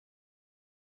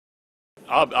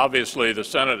Obviously, the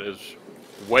Senate is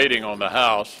waiting on the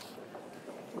House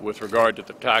with regard to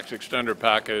the tax extender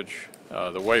package,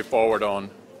 the way forward on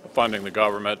funding the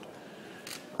government,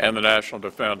 and the National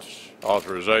Defense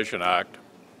Authorization Act.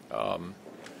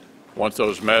 Once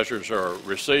those measures are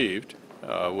received,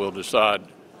 we'll decide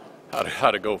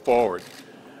how to go forward.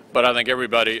 But I think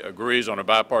everybody agrees on a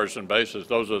bipartisan basis.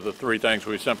 Those are the three things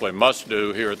we simply must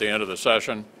do here at the end of the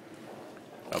session: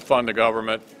 fund the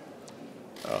government,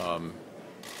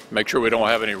 make sure we don't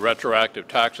have any retroactive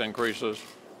tax increases,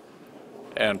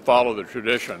 and follow the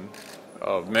tradition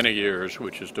of many years,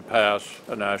 which is to pass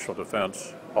a National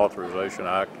Defense Authorization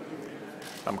Act.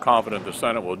 I'm confident the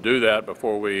Senate will do that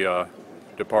before we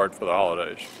depart for the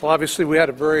holidays. Well, obviously, we had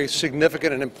a very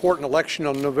significant and important election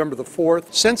on November the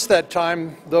 4th. Since that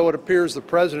time, though, it appears the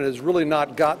President has really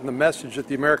not gotten the message that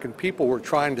the American people were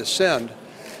trying to send,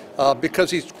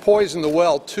 because he's poisoned the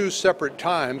well two separate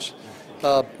times,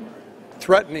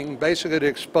 threatening basically to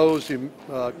expose the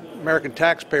American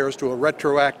taxpayers to a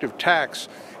retroactive tax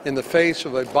in the face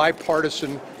of a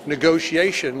bipartisan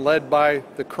negotiation led by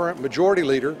the current Majority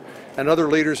Leader and other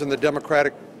leaders in the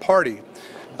Democratic Party,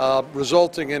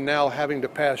 resulting in now having to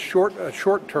pass a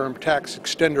short-term tax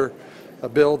extender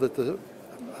bill that the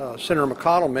Senator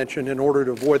McConnell mentioned in order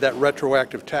to avoid that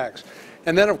retroactive tax.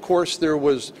 And then, of course, there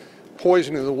was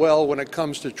poisoning the well when it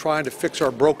comes to trying to fix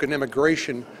our broken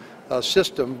immigration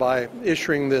system by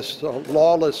issuing this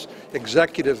lawless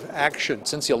executive action.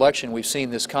 Since the election, we've seen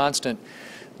this constant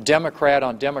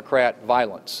Democrat-on-Democrat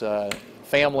violence,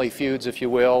 family feuds, if you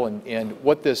will, and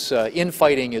what this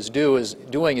infighting is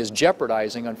doing is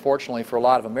jeopardizing, unfortunately for a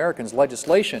lot of Americans,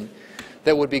 legislation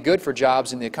that would be good for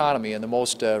jobs in the economy. And the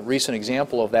most recent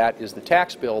example of that is the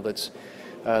tax bill that's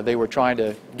they were trying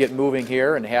to get moving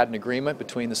here and had an agreement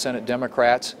between the Senate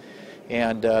Democrats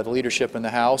and the leadership in the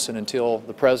House, and until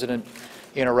the President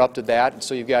interrupted that. And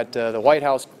so you've got the White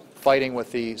House fighting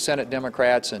with the Senate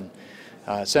Democrats and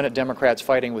Senate Democrats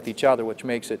fighting with each other, which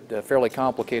makes it fairly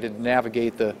complicated to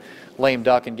navigate the lame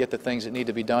duck and get the things that need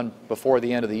to be done before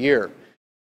the end of the year.